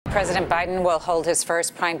President Biden will hold his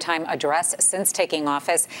first primetime address since taking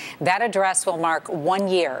office. That address will mark 1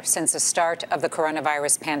 year since the start of the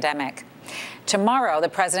coronavirus pandemic. Tomorrow, the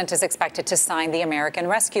president is expected to sign the American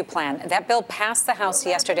Rescue Plan. That bill passed the House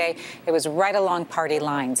yesterday. It was right along party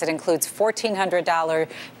lines. It includes $1,400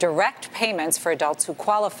 direct payments for adults who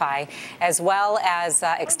qualify, as well as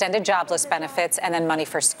extended jobless benefits and then money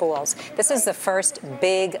for schools. This is the first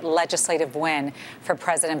big legislative win for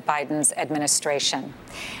President Biden's administration.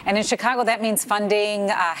 And in Chicago, that means funding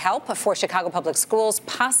help for Chicago public schools,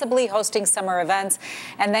 possibly hosting summer events,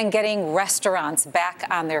 and then getting restaurants back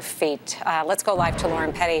on their feet. Let's go live to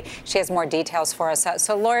Lauren Petty. She has more details for us.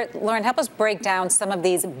 So, Lauren, help us break down some of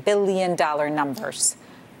these billion-dollar numbers.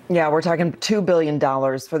 Yeah, we're talking $2 billion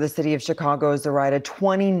for the city of Chicago, Zoraida,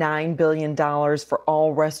 $29 billion for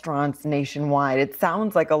all restaurants nationwide. It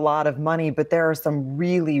sounds like a lot of money, but there are some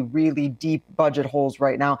really, really deep budget holes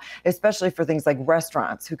right now, especially for things like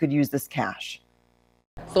restaurants who could use this cash.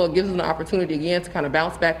 So it gives them an opportunity again to kind of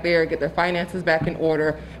bounce back there, get their finances back in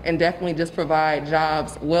order, and definitely just provide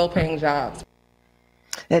jobs, well-paying jobs.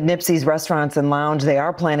 At Nipsey's Restaurants and Lounge, they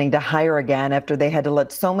are planning to hire again after they had to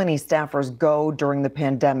let so many staffers go during the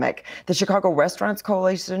pandemic. The Chicago Restaurants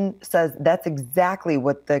Coalition says that's exactly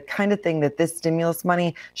what the kind of thing that this stimulus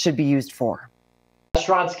money should be used for.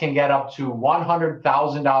 Restaurants can get up to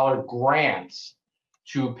 $100,000 grants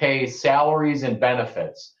to pay salaries and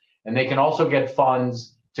benefits. And they can also get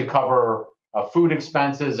funds to cover food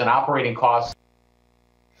expenses and operating costs.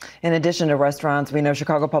 In addition to restaurants, we know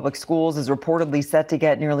Chicago Public Schools is reportedly set to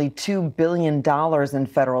get nearly $2 billion in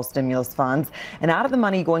federal stimulus funds. And out of the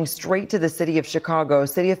money going straight to the city of Chicago,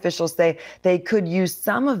 city officials say they could use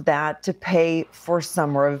some of that to pay for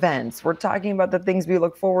summer events. We're talking about the things we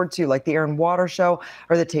look forward to, like the Air and Water Show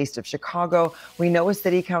or the Taste of Chicago. We know a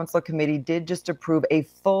city council committee did just approve a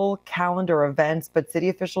full calendar of events, but city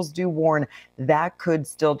officials do warn that could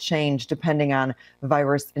still change depending on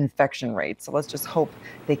virus infection rates. So let's just hope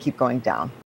they keep going down.